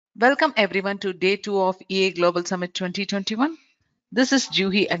Welcome everyone to day 2 of EA Global Summit 2021. This is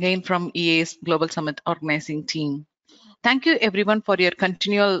Juhi again from EA's Global Summit organizing team. Thank you everyone for your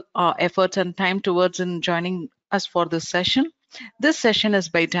continual efforts and time towards in joining us for this session. This session is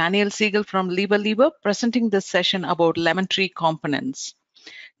by Daniel Siegl from LieberLieber, presenting this session about LemonTree components.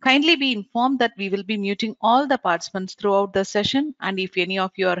 Kindly be informed that we will be muting all the participants throughout the session, and if any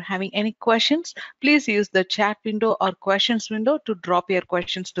of you are having any questions, please use the chat window or questions window to drop your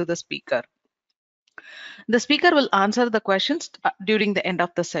questions to the speaker. The speaker will answer the questions during the end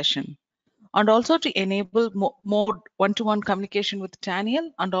of the session. And also to enable more one-to-one communication with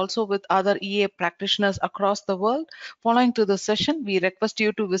Daniel and also with other EA practitioners across the world, following to the session, we request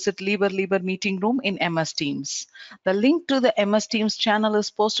you to visit LieberLieber meeting room in MS Teams. The link to the MS Teams channel is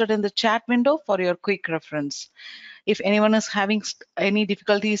posted in the chat window for your quick reference. If anyone is having any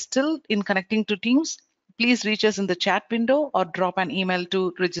difficulties still in connecting to Teams, please reach us in the chat window or drop an email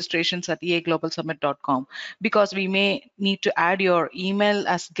to registrations@eaglobalsummit.com because we may need to add your email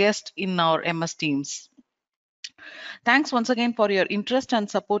as guest in our MS Teams. Thanks once again for your interest and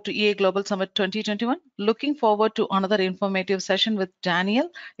support to EA Global Summit 2021. Looking forward to another informative session with Daniel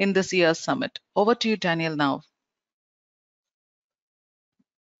in this year's summit. Over to you, Daniel, now.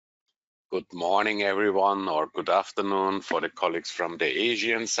 Good morning, everyone, or good afternoon for the colleagues from the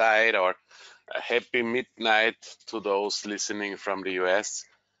Asian side, or a happy midnight to those listening from the US.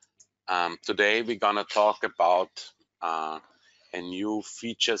 Today, we're going to talk about a new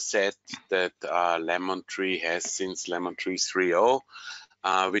feature set that LemonTree has since LemonTree 3.0,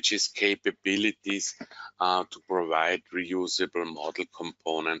 which is capabilities to provide reusable model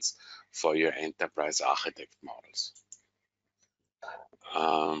components for your enterprise architect models.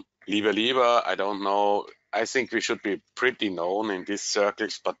 LieberLieber, I don't know, I think we should be pretty known in these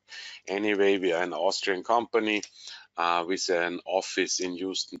circles, but anyway, we are an Austrian company with an office in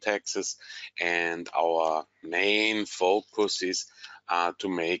Houston, Texas, and our main focus is to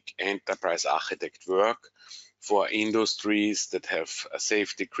make enterprise architect work for industries that have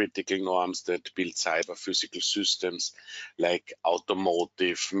safety critical norms that build cyber physical systems like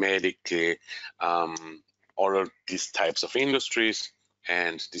automotive, medical, all of these types of industries.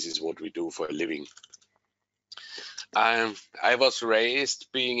 And this is what we do for a living. I was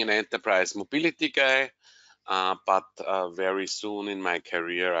raised being an enterprise mobility guy, but very soon in my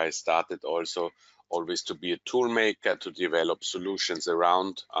career, I started also always to be a tool maker, to develop solutions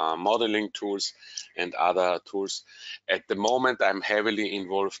around modeling tools and other tools. At the moment, I'm heavily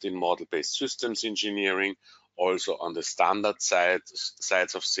involved in model-based systems engineering. Also on the standard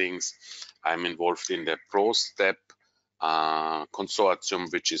sides of things, I'm involved in the ProStep consortium,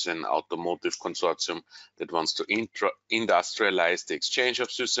 which is an automotive consortium that wants to industrialize the exchange of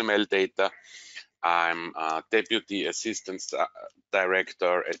SysML data. I'm a deputy assistant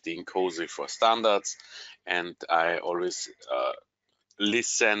director at the INCOSE for standards, and I always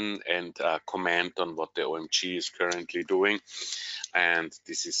listen and comment on what the OMG is currently doing. And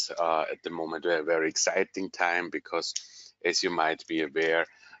this is at the moment a very exciting time because, as you might be aware,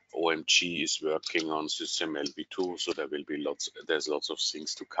 OMG is working on SysML v2, so there's lots of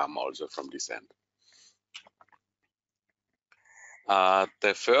things to come also from this end.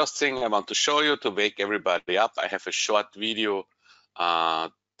 The first thing I want to show you to wake everybody up, I have a short video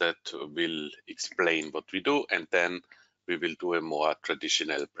that will explain what we do, and then we will do a more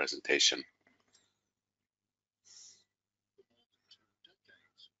traditional presentation.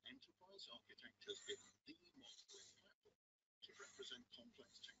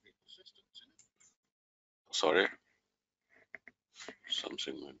 Sorry,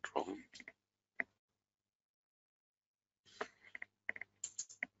 something went wrong.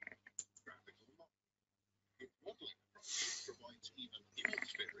 Provides even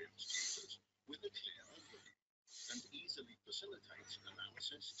inexperienced users with a clear overview and easily facilitates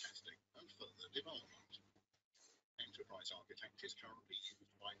analysis, testing, and further development. Enterprise Architect is currently used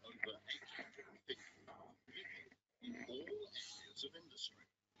by over 850 people in all areas of industry,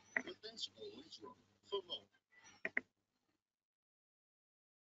 but there's always room for more.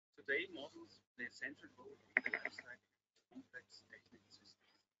 Today, models play a central role in the lifecycle of complex technical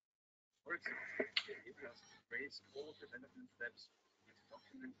systems. For example, they enable us to trace all development steps and to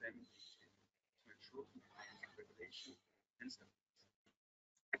document them to ensure compliance with regulation and standards.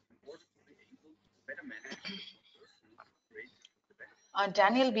 In order to be able to better manage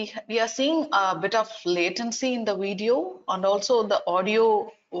Daniel, we are seeing a bit of latency in the video, and also the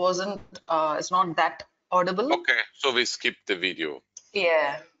audio is not that audible. Okay, so we skip the video.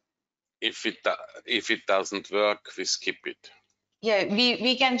 Yeah. If it doesn't work, we skip it. Yeah,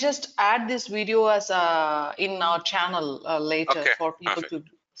 we can just add this video as in our channel later for people to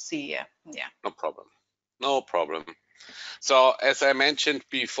see. Yeah. No problem. No problem. So as I mentioned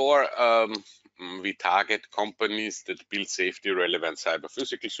before, we target companies that build safety relevant cyber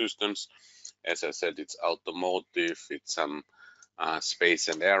physical systems. As I said, it's automotive, it's some space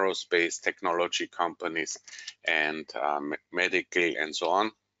and aerospace technology companies, and medical and so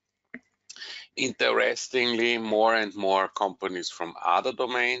on. Interestingly, more and more companies from other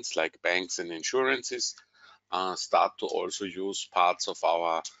domains like banks and insurances start to also use parts of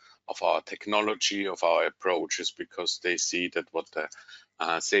our technology, of our approaches, because they see that what the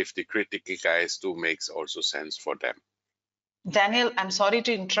safety critical guys do makes also sense for them. Daniel, I'm sorry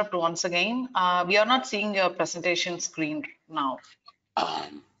to interrupt once again. We are not seeing your presentation screen now.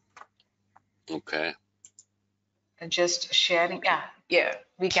 Okay. Just sharing. Yeah,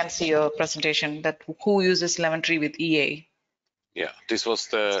 we can see your presentation that who uses LemonTree with EA. Yeah, this was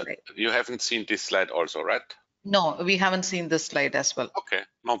the, Slide. you haven't seen this slide also, right? No, we haven't seen this slide as well. Okay,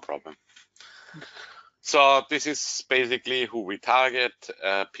 no problem. So this is basically who we target,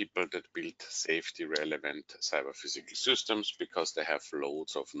 people that build safety relevant cyber physical systems, because they have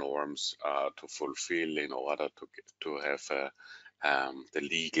loads of norms to fulfill in order to have the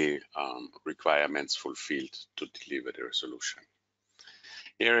legal requirements fulfilled to deliver the solution.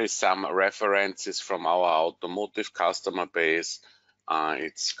 Here is some references from our automotive customer base.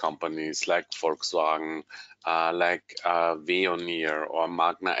 It's companies like Volkswagen, like Veoneer or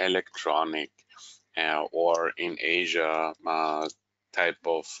Magna Electronic, or in Asia, type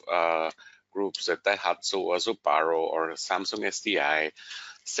of groups that Daihatsu or Subaru or Samsung SDI,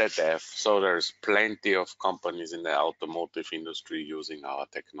 ZF. So there's plenty of companies in the automotive industry using our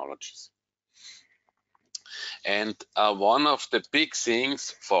technologies. And one of the big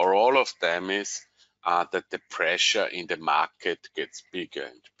things for all of them is that the pressure in the market gets bigger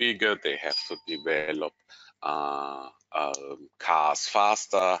and bigger. They have to develop cars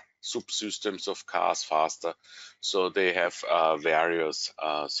faster, subsystems of cars faster. So they have various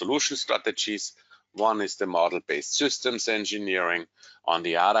solution strategies. One is the model-based systems engineering. On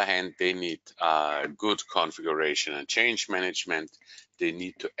the other hand, they need good configuration and change management. They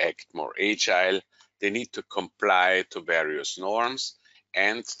need to act more agile. They need to comply to various norms,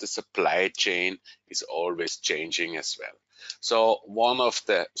 and the supply chain is always changing as well. So one of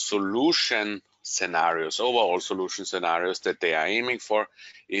the solution scenarios, overall solution scenarios that they are aiming for,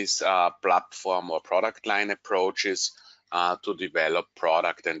 is platform or product line approaches to develop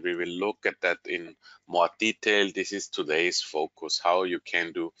product, and we will look at that in more detail. This is today's focus, how you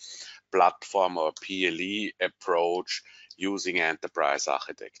can do platform or PLE approach using enterprise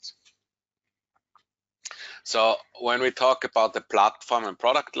architects. So when we talk about the platform and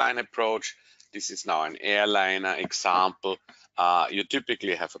product line approach, this is now an airliner example. You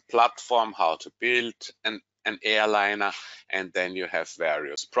typically have a platform, how to build an airliner, and then you have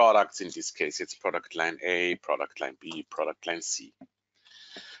various products. In this case, it's product line A, product line B, product line C.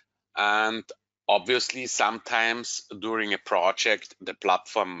 And obviously, sometimes during a project, the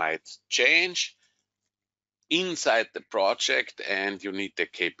platform might change inside the project, and you need the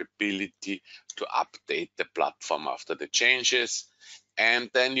capability to update the platform after the changes. And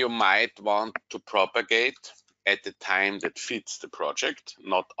then you might want to propagate at the time that fits the project,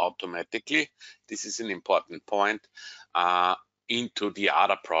 not automatically. This is an important point, into the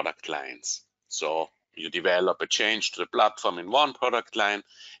other product lines. So you develop a change to the platform in one product line,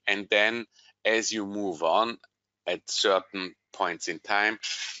 and then as you move on at certain points in time,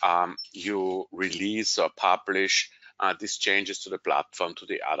 you release or publish these changes to the platform to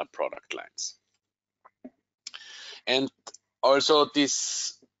the other product lines. And also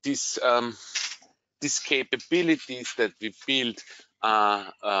these capabilities that we build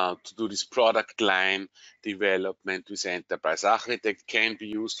to do this product line development with enterprise architect can be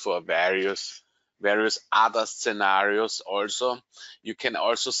used for various other scenarios also. You can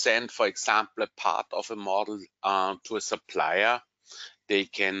also send, for example, a part of a model to a supplier. They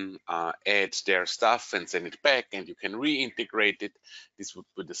can add their stuff and send it back, and you can reintegrate it. This would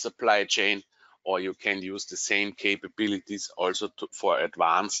be the supply chain. Or you can use the same capabilities also for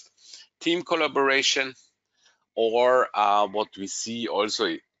advanced team collaboration. Or what we see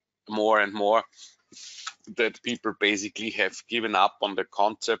also more and more, that people basically have given up on the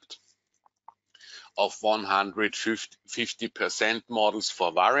concept of 150% models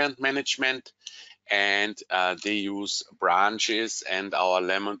for variant management, and they use branches and our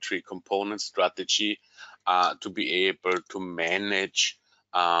LemonTree component strategy to be able to manage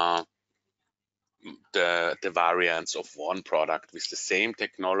the variants of one product with the same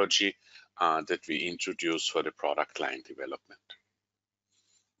technology that we introduce for the product line development.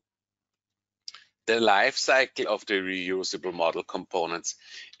 The life cycle of the reusable model components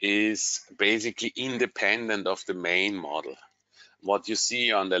is basically independent of the main model. What you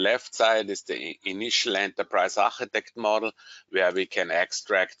see on the left side is the initial enterprise architect model, where we can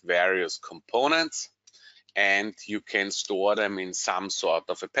extract various components and you can store them in some sort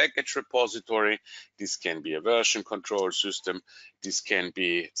of a package repository. This can be a version control system. This can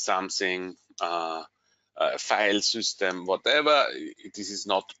be something, a file system, whatever. This is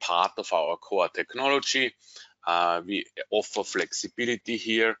not part of our core technology. We offer flexibility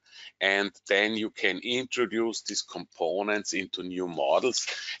here, and then you can introduce these components into new models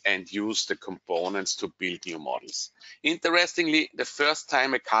and use the components to build new models. Interestingly, the first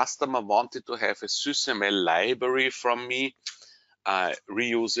time a customer wanted to have a SysML library from me,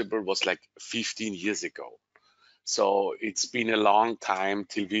 reusable, was like 15 years ago. So it's been a long time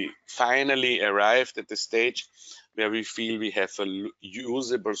till we finally arrived at the stage where we feel we have a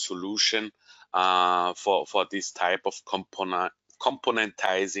usable solution for this type of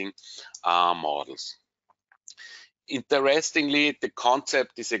componentizing models. Interestingly, the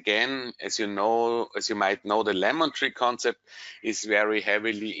concept is, again, as you might know, the LemonTree concept is very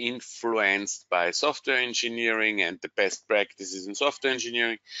heavily influenced by software engineering and the best practices in software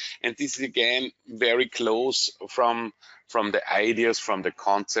engineering. And this is, again, very close from the ideas, from the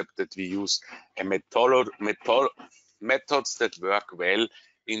concept that we use methods that work well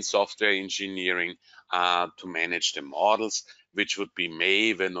in software engineering to manage the models, which would be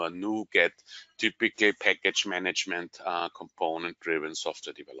Maven or NuGet, typically package management, component-driven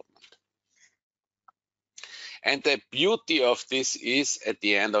software development. And the beauty of this is, at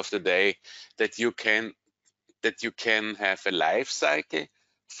the end of the day, that you can have a life cycle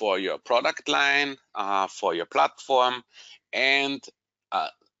for your product line, for your platform, and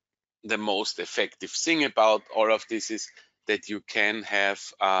the most effective thing about all of this is that you can have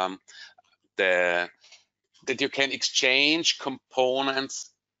that you can exchange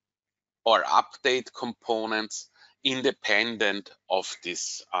components or update components independent of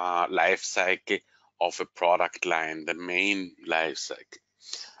this life cycle of a product line, the main life cycle.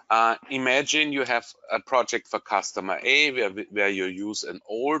 Imagine you have a project for customer A where you use an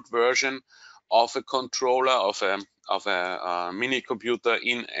old version of a controller, of a mini computer,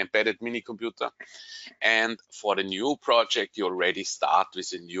 embedded mini computer, and for the new project you already start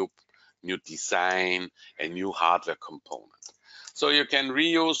with a new design, a new hardware component. So you can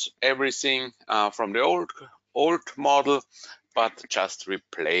reuse everything from the old model, but just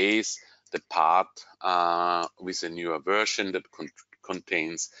replace the part with a newer version that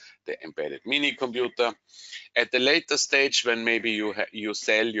contains the embedded mini computer. At the later stage, when maybe you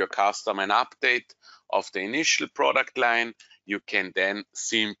sell your customer an update of the initial product line, you can then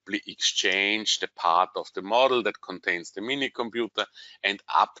simply exchange the part of the model that contains the mini computer and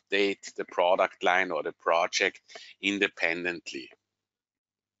update the product line or the project independently.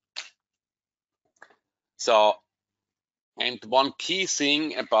 So, and one key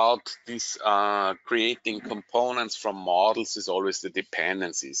thing about this creating components from models is always the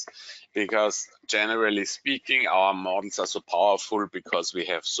dependencies, because generally speaking, our models are so powerful because we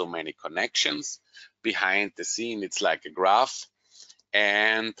have so many connections behind the scene. It's like a graph.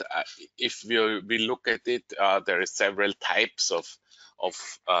 And if we look at it, there are several types of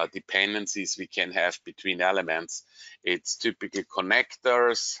dependencies we can have between elements. It's typically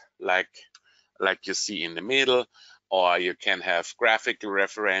connectors, like you see in the middle, or you can have graphical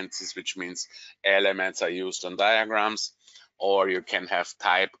references, which means elements are used on diagrams, or you can have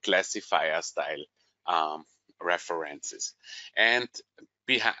type classifier style references. And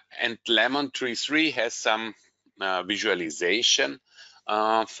LemonTree 3 has some visualization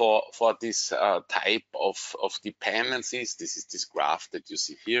for this type of dependencies. This is this graph that you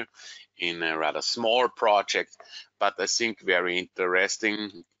see here in a rather small project, but I think very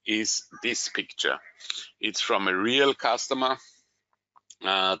interesting is this picture. It's from a real customer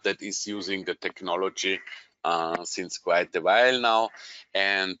that is using the technology since quite a while now,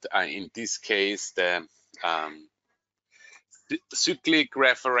 and in this case the cyclic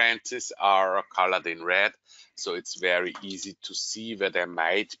references are colored in red, so it's very easy to see where there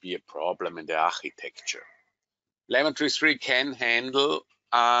might be a problem in the architecture. LemonTree 3 can handle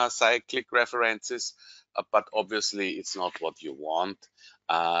cyclic references, but obviously it's not what you want.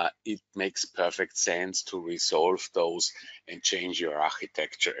 It makes perfect sense to resolve those and change your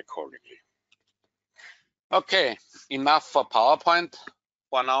architecture accordingly. Okay, enough for PowerPoint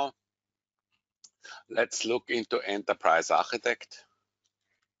for now. Let's look into Enterprise Architect.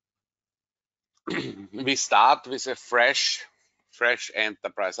 We start with a fresh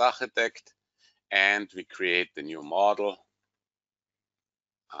Enterprise Architect, and we create the new model.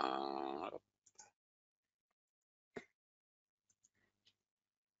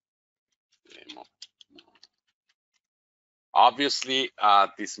 Obviously,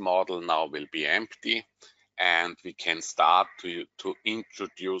 this model now will be empty, and we can start to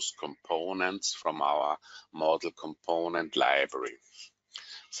introduce components from our model component library.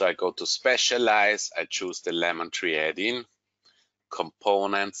 So I go to Specialize, I choose the LemonTree add-in,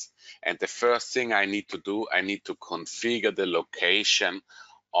 Components, and the first thing I need to do, I need to configure the location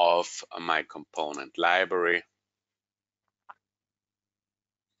of my component library.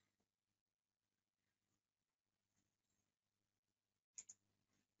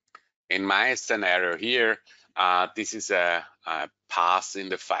 In my scenario here, this is a path in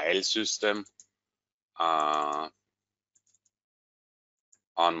the file system on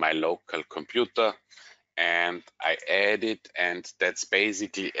my local computer, and I add it, and that's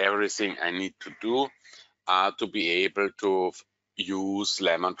basically everything I need to do to be able to use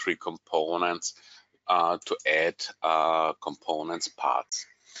LemonTree components to add components parts.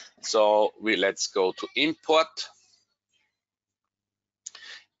 So let's go to import,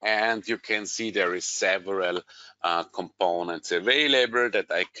 and you can see there is several components available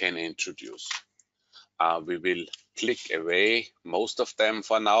that I can introduce. We will click away most of them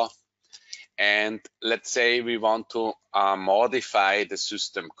for now, and let's say we want to modify the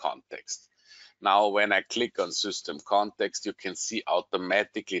system context. Now, when I click on system context, you can see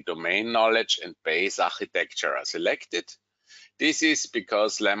automatically domain knowledge and base architecture are selected. This is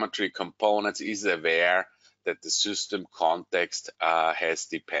because LemonTree Components is aware that the system context has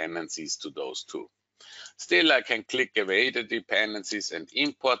dependencies to those two. Still, I can click away the dependencies and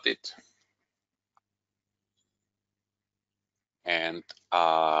import it. And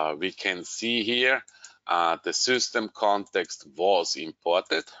we can see here the system context was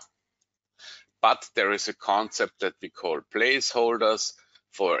imported, but there is a concept that we call placeholders.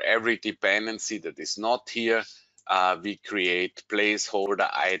 For every dependency that is not here, we create placeholder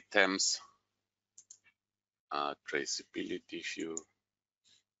items, traceability view,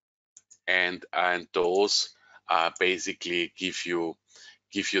 and those basically give you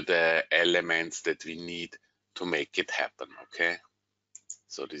the elements that we need to make it happen. Okay,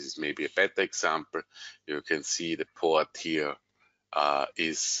 so this is maybe a better example. You can see the port here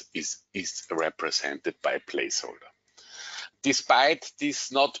is represented by placeholder. Despite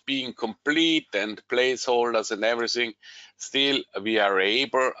this not being complete and placeholders and everything, still we are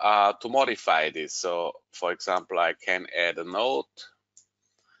able to modify this. So for example, I can add a node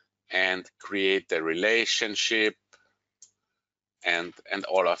and create a relationship and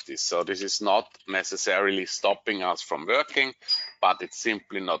all of this. So this is not necessarily stopping us from working, but it's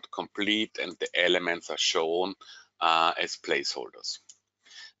simply not complete, and the elements are shown as placeholders.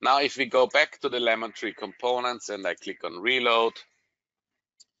 Now, if we go back to the LemonTree components and I click on reload,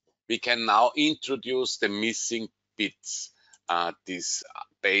 we can now introduce the missing bits, this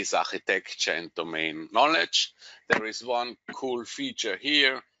base architecture and domain knowledge. There is one cool feature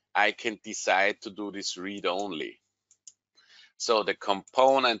here. I can decide to do this read only. So the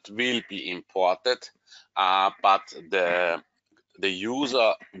component will be imported, but the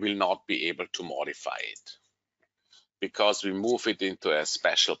user will not be able to modify it because we move it into a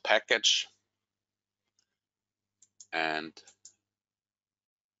special package. And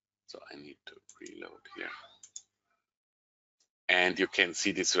so I need to reload here. And you can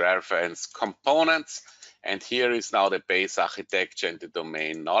see this reference components. And here is now the base architecture and the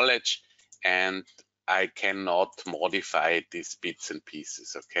domain knowledge. And I cannot modify these bits and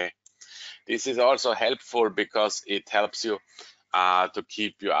pieces, okay? This is also helpful because it helps you to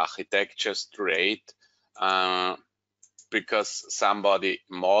keep your architecture straight, because somebody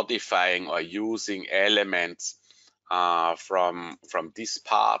modifying or using elements from these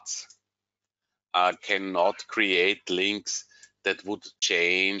parts cannot create links that would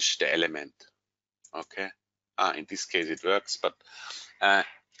change the element. Okay, in this case it works, but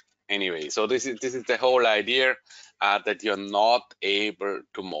anyway, so this is the whole idea, that you're not able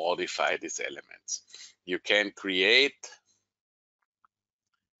to modify these elements. You can create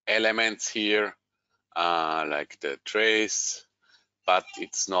elements here like the trace, but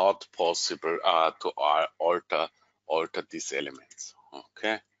it's not possible to alter these elements.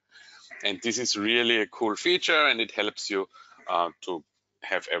 Okay, and this is really a cool feature, and it helps you to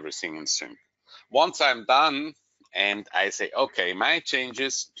have everything in sync. Once I'm done and I say, okay, my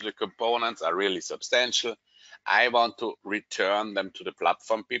changes to the components are really substantial, I want to return them to the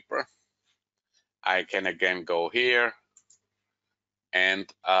platform people, I can again go here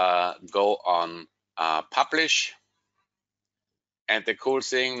and go on publish. And the cool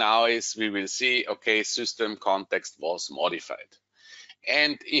thing now is we will see, okay, system context was modified.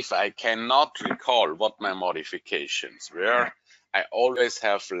 And if I cannot recall what my modifications were, I always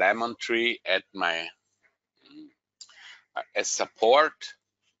have LemonTree at my a support,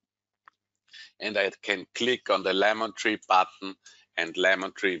 and I can click on the LemonTree button, and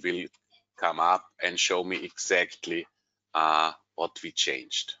LemonTree will come up and show me exactly what we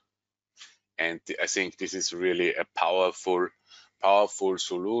changed. And I think this is really a powerful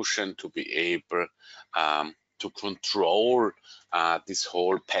solution to be able to control this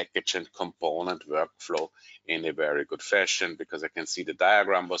whole package and component workflow in a very good fashion, because I can see the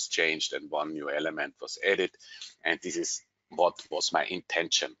diagram was changed and one new element was added, and this is what was my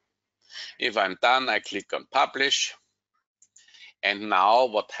intention. If I'm done, I click on publish, and now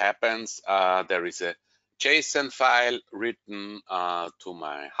what happens, there is a JSON file written to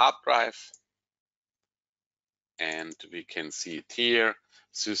my hard drive, and we can see it here,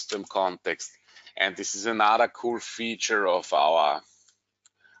 system context. And this is another cool feature of our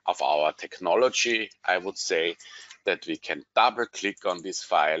technology, I would say, that we can double click on this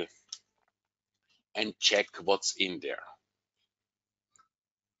file and check what's in there.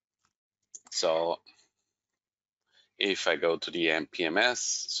 So if I go to the MPMS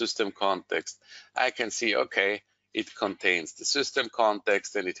system context, I can see, okay, it contains the system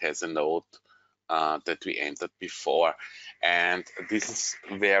context and it has a node that we entered before. And this is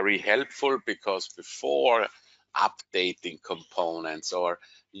very helpful, because before updating components or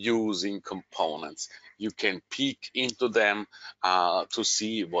using components, you can peek into them to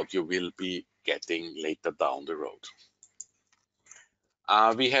see what you will be getting later down the road.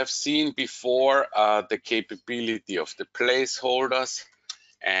 We have seen before the capability of the placeholders,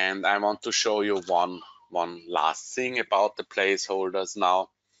 and I want to show you one last thing about the placeholders now.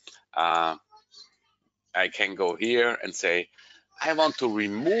 I can go here and say, I want to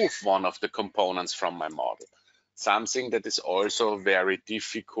remove one of the components from my model. Something that is also very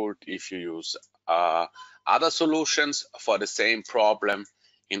difficult if you use other solutions for the same problem.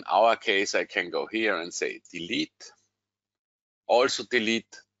 In our case, I can go here and say delete. Also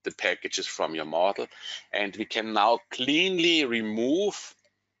delete the packages from your model, and we can now cleanly remove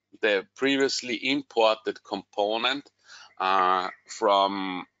the previously imported component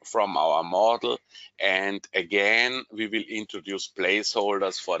from our model, and again we will introduce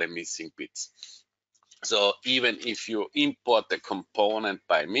placeholders for the missing bits. So even if you import the component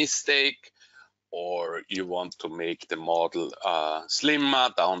by mistake, or you want to make the model slimmer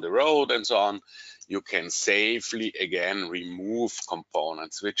down the road and so on, you can safely again remove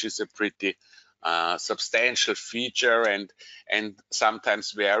components, which is a pretty substantial feature, and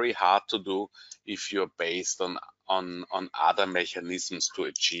sometimes very hard to do if you're based on other mechanisms to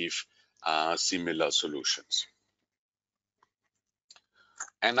achieve similar solutions.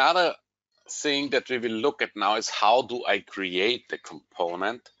 Another thing that we will look at now is, how do I create the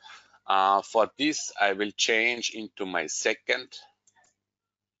component? For this, I will change into my second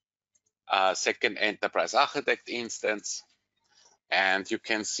enterprise architect instance, and you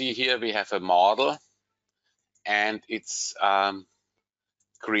can see here we have a model, and it's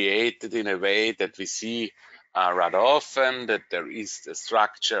created in a way that we see rather often, that there is the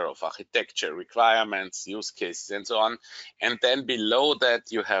structure of architecture requirements, use cases, and so on. And then below that,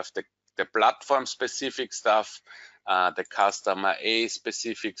 you have the platform specific stuff. The customer A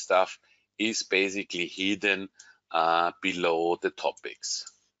specific stuff is basically hidden below the topics.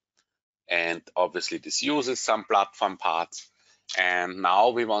 And obviously this uses some platform parts. And now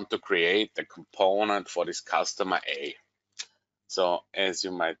we want to create a component for this customer A. So as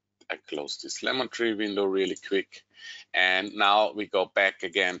you might, I close this LemonTree window really quick. And now we go back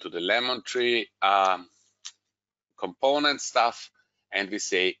again to the LemonTree component stuff, and we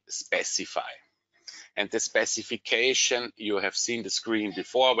say specify. And the specification, you have seen the screen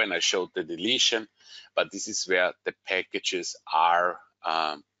before when I showed the deletion, but this is where the packages are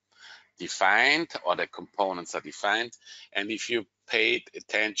defined, or the components are defined. And if you paid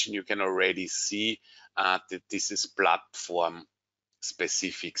attention, you can already see that this is platform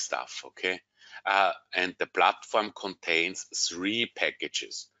specific stuff, okay? And the platform contains 3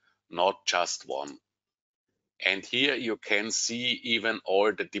 packages, not just one. And here you can see even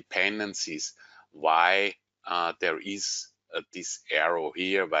all the dependencies, why there is this arrow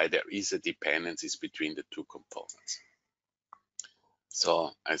here, why there is a dependencies between the 2 components.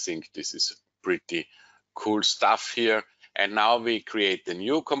 So I think this is pretty cool stuff here. And now we create the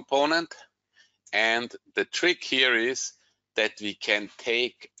new component. And the trick here is that we can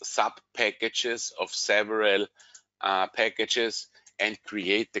take sub packages of several packages and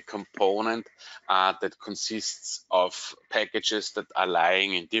create the component that consists of packages that are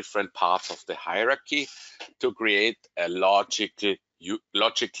lying in different parts of the hierarchy to create a logically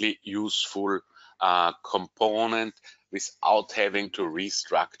useful component without having to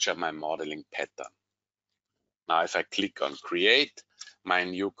restructure my modeling pattern. Now, if I click on create, my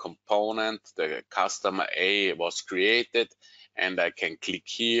new component, the customer A, was created, and I can click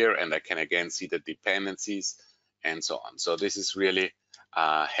here and I can again see the dependencies and so on. So this is really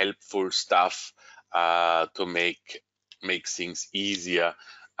helpful stuff to make things easier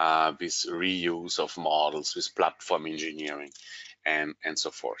with reuse of models, with platform engineering and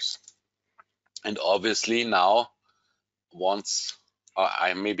so forth. And obviously now, once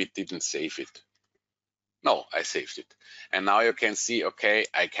I maybe didn't save it. No, I saved it. And now you can see, okay,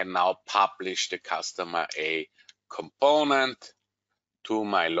 I can now publish the customer A component to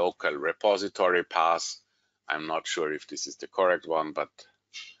my local repository path. I'm not sure if this is the correct one, but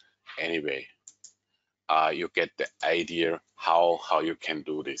anyway, you get the idea how you can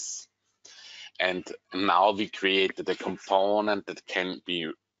do this. And now we created a component that can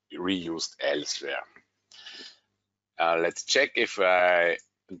be reused elsewhere. Let's check if I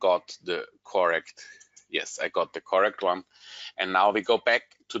got the correct. Yes, I got the correct one. And now we go back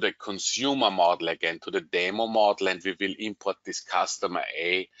to the consumer model again, to the demo model, and we will import this customer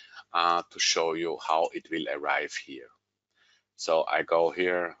A to show you how it will arrive here. So I go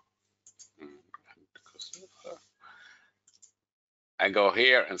here. I go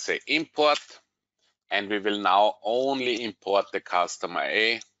here and say import, and we will now only import the customer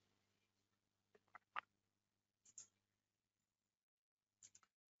A.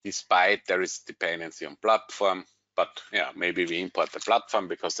 Despite there is dependency on platform, but yeah, maybe we import the platform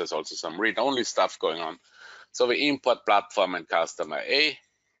because there's also some read-only stuff going on. So we import platform and customer A.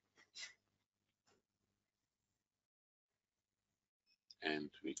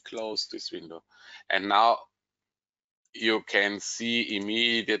 And we close this window. And now you can see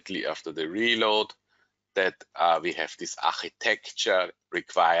immediately after the reload that we have this architecture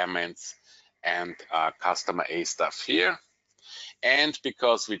requirements and customer A stuff here. And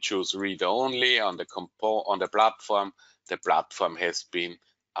because we choose read-only on the platform, the platform has been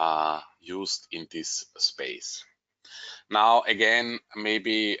used in this space. Now again,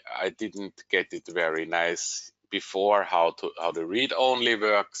 maybe I didn't get it very nice before how the read-only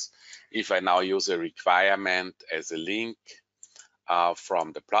works. If I now use a requirement as a link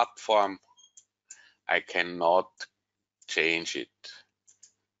from the platform, I cannot change it.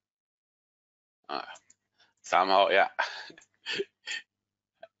 Somehow, yeah.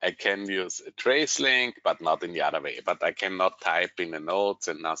 I can use a trace link, but not in the other way. But I cannot type in the notes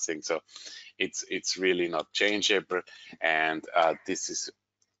and nothing. So it's really not changeable. And this is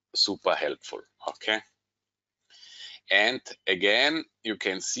super helpful. Okay. And again, you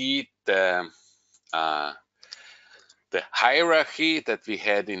can see the hierarchy that we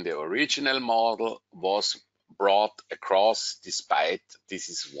had in the original model was brought across despite this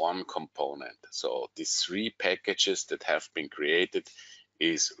is one component. So these 3 packages that have been created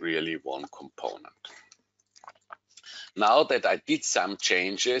is really one component. Now that I did some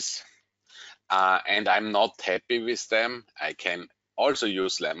changes and I'm not happy with them, I can also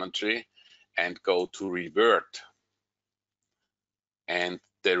use LemonTree and go to revert. And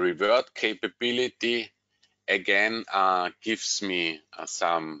the revert capability again gives me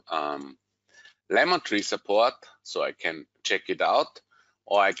some LemonTree support, so I can check it out,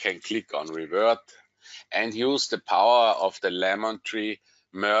 or I can click on revert and use the power of the LemonTree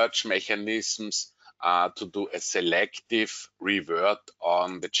merge mechanisms to do a selective revert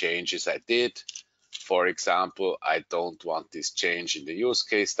on the changes I did. For example, I don't want this change in the use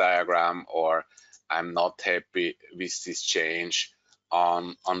case diagram, or I'm not happy with this change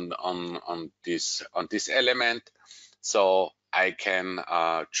on this element. So I can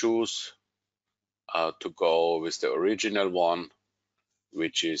choose to go with the original one,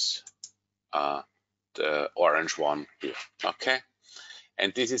 which is the orange one here. Okay.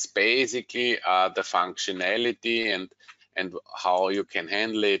 And this is basically the functionality and how you can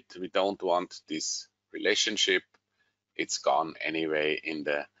handle it. We don't want this relationship. It's gone anyway in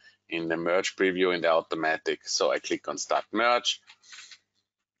the merge preview in the automatic. So I click on start merge.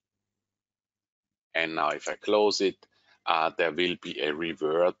 And now if I close it, there will be a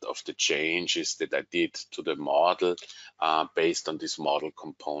revert of the changes that I did to the model based on this model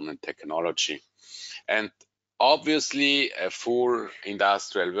component technology. And obviously, a full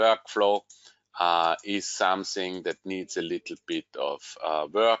industrial workflow is something that needs a little bit of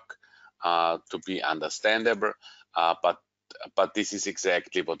work to be understandable, but this is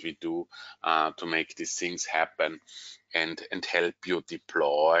exactly what we do to make these things happen and help you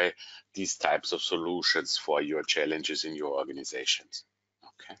deploy these types of solutions for your challenges in your organizations.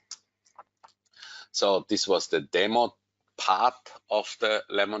 Okay. So this was the demo part of the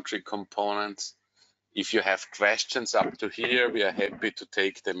LemonTree components. If you have questions up to here, we are happy to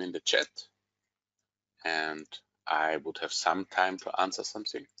take them in the chat. and I would have some time to answer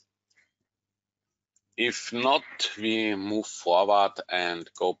something. If not, we move forward and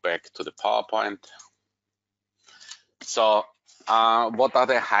go back to the PowerPoint. So what are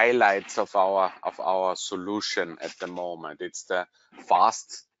the highlights of our solution at the moment? It's the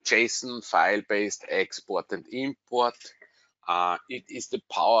fast JSON file-based export and import. It is the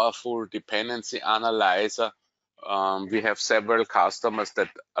powerful dependency analyzer. We have several customers that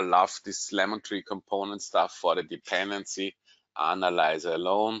love this LemonTree component stuff for the dependency analyzer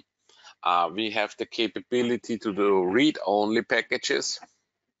alone. We have the capability to do read-only packages.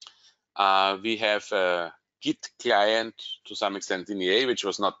 We have a Git client to some extent in EA, which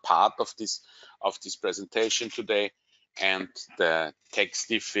was not part of this presentation today, and the text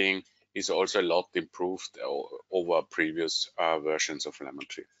diffing is also a lot improved over previous versions of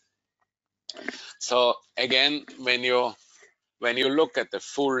LemonTree. So again, when you look at the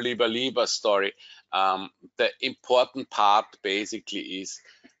full LieberLieber story, the important part basically is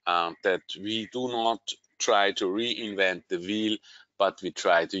that we do not try to reinvent the wheel, but we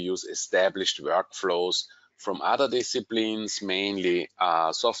try to use established workflows from other disciplines, mainly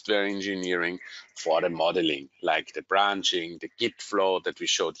software engineering, for the modeling, like the branching, the Git flow that we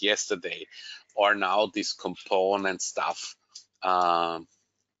showed yesterday, or now this component stuff. How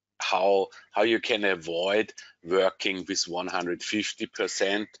you can avoid working with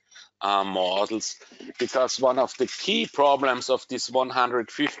 150% models, because one of the key problems of this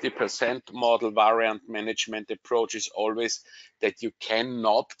 150% model variant management approach is always that you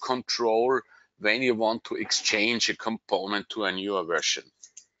cannot control when you want to exchange a component to a newer version.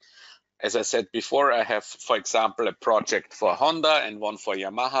 As I said before, I have, for example, a project for Honda and one for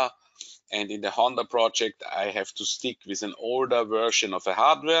Yamaha. And in the Honda project, I have to stick with an older version of a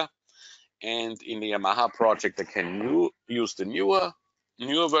hardware. And in the Yamaha project, I can use the newer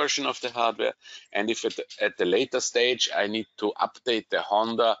version of the hardware. And if at the later stage, I need to update the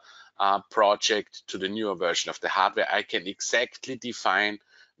Honda project to the newer version of the hardware, I can exactly define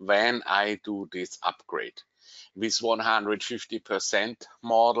when I do this upgrade. With 150%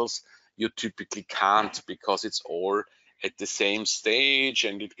 models, you typically can't, because it's all at the same stage,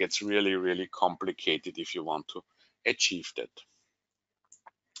 and it gets really, really complicated if you want to achieve that.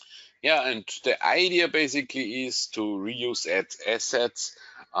 Yeah, and the idea basically is to reuse assets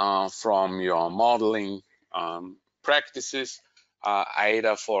from your modeling practices,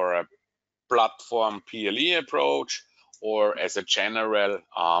 either for a platform PLE approach or as a general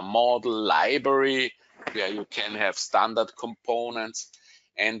model library where you can have standard components.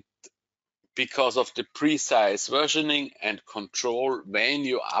 And because of the precise versioning and control, when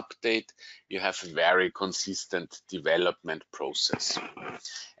you update, you have a very consistent development process.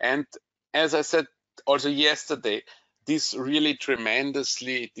 And as I said also yesterday, these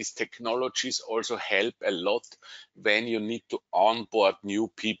technologies also help a lot when you need to onboard new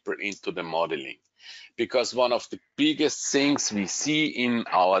people into the modeling. Because one of the biggest things we see in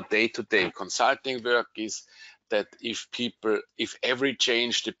our day-to-day consulting work is that if every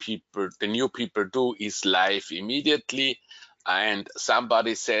change the new people do is live immediately, and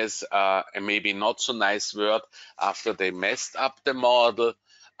somebody says a maybe not so nice word after they messed up the model,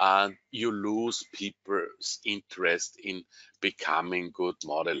 you lose people's interest in becoming good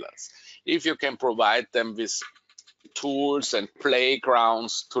modelers. If you can provide them with tools and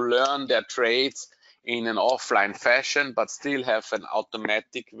playgrounds to learn their trades in an offline fashion, but still have an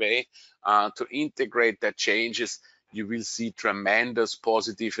automatic way to integrate their changes, you will see tremendous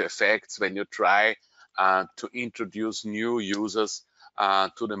positive effects when you try to introduce new users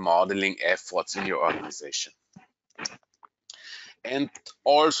to the modeling efforts in your organization. And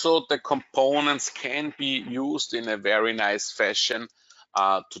also the components can be used in a very nice fashion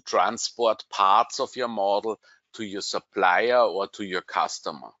to transport parts of your model to your supplier or to your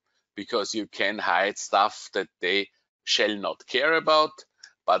customer, because you can hide stuff that they shall not care about,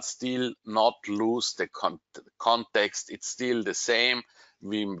 but still not lose the context. It's still the same.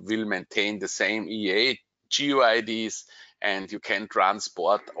 We will maintain the same EA GUIDs, and you can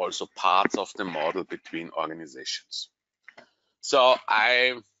transport also parts of the model between organizations. So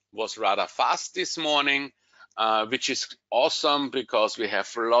I was rather fast this morning, which is awesome because we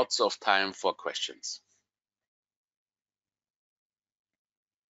have lots of time for questions.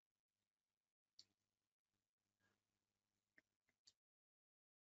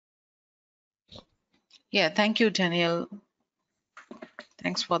 Yeah, thank you, Daniel.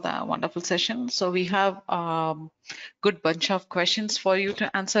 Thanks for the wonderful session. So we have a good bunch of questions for you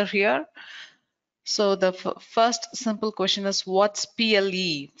to answer here. So the first simple question is, what's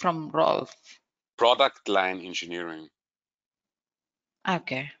PLE from Rolf? Product line engineering.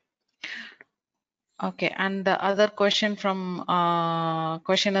 Okay. Okay, and the other question from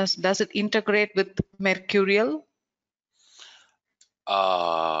question is, does it integrate with Mercurial?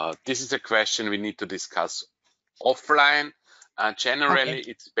 This is a question we need to discuss offline. Generally,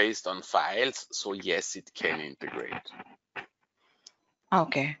 Okay. it's based on files, so yes, it can integrate.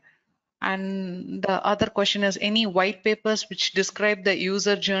 Okay. And the other question is, any white papers which describe the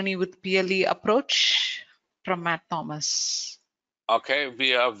user journey with PLE approach? From Matt Thomas. Okay,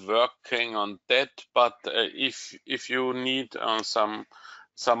 we are working on that, but if you need some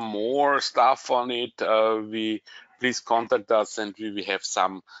more stuff on it, we please contact us, and we have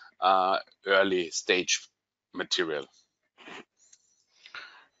some early stage material.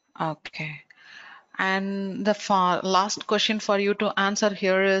 Okay. And the last question for you to answer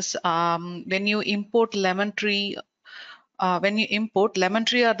here is, when you import LemonTree, are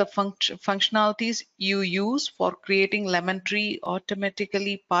the functionalities you use for creating LemonTree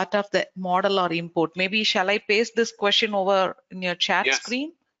automatically part of the model or import? Maybe shall I paste this question over in your chat Yes,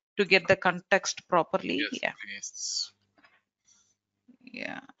 screen to get the context properly? yes, Yeah. please.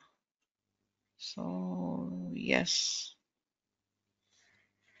 Yeah. So yes,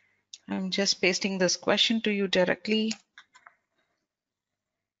 I'm just pasting this question to you directly.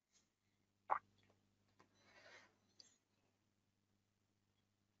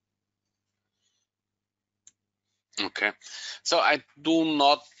 Okay, so I do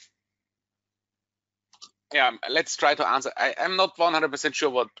not. Yeah, let's try to answer. I'm not 100% sure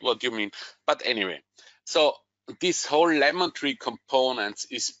what you mean, but anyway, so this whole LemonTree components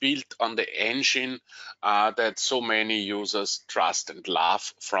is built on the engine that so many users trust and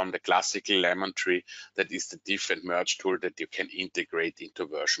love from the classical LemonTree. That is the different merge tool that you can integrate into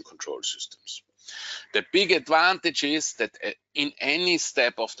version control systems. The big advantage is that in any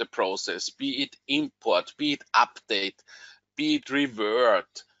step of the process, be it import, be it update, be it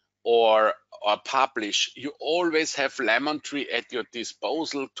revert, or publish, you always have LemonTree at your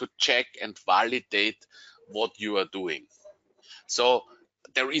disposal to check and validate what you are doing. So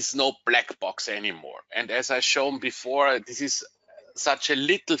there is no black box anymore. And as I shown before, this is such a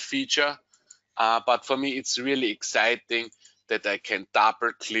little feature, but for me it's really exciting that I can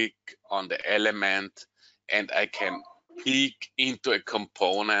double click on the element and I can click into a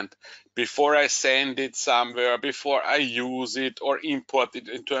component before I send it somewhere, before I use it or import it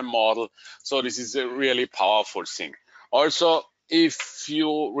into a model. So this is a really powerful thing. Also, if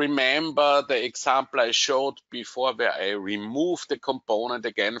you remember the example I showed before where I removed the component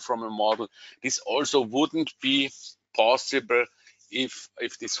again from a model, this also wouldn't be possible if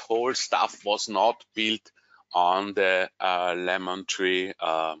this whole stuff was not built on the LemonTree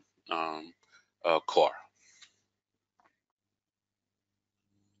core.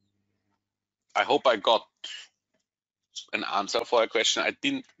 I hope I got an answer for a question I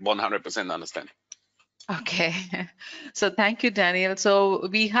didn't 100% understand. Okay, so thank you, Daniel. So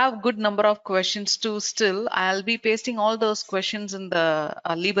we have good number of questions too still. I'll be pasting all those questions in the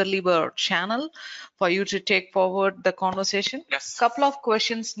LieberLieber channel for you to take forward the conversation. Yes. Couple of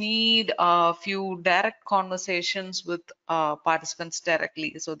questions need a few direct conversations with participants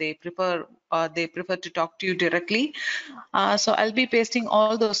directly. So they prefer to talk to you directly. So I'll be pasting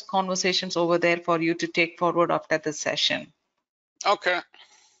all those conversations over there for you to take forward after this session. Okay.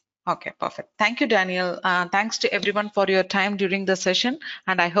 Okay, perfect. Thank you, Daniel. Thanks to everyone for your time during the session,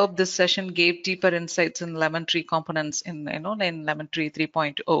 and I hope this session gave deeper insights in LemonTree components in LemonTree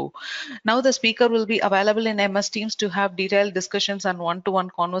 3.0. Now the speaker will be available in MS Teams to have detailed discussions and one-to-one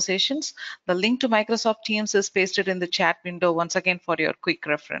conversations. The link to Microsoft Teams is pasted in the chat window once again for your quick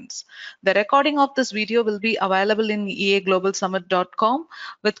reference. The recording of this video will be available in eaglobalsummit.com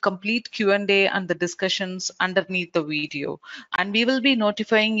with complete Q&A and the discussions underneath the video. And we will be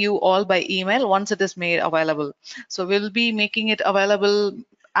notifying you all by email once it is made available. So we'll be making it available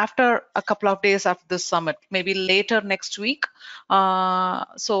after a couple of days after this summit, maybe later next week.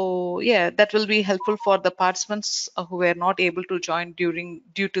 So yeah, that will be helpful for the participants who were not able to join due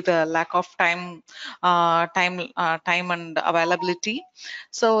to the lack of time and availability.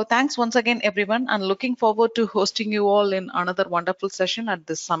 So thanks once again, everyone, and looking forward to hosting you all in another wonderful session at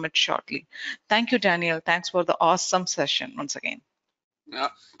this summit shortly. Thank you, Daniel. Thanks for the awesome session once again. Yeah.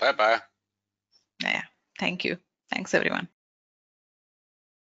 Bye-bye. Yeah, thank you. Thanks, everyone.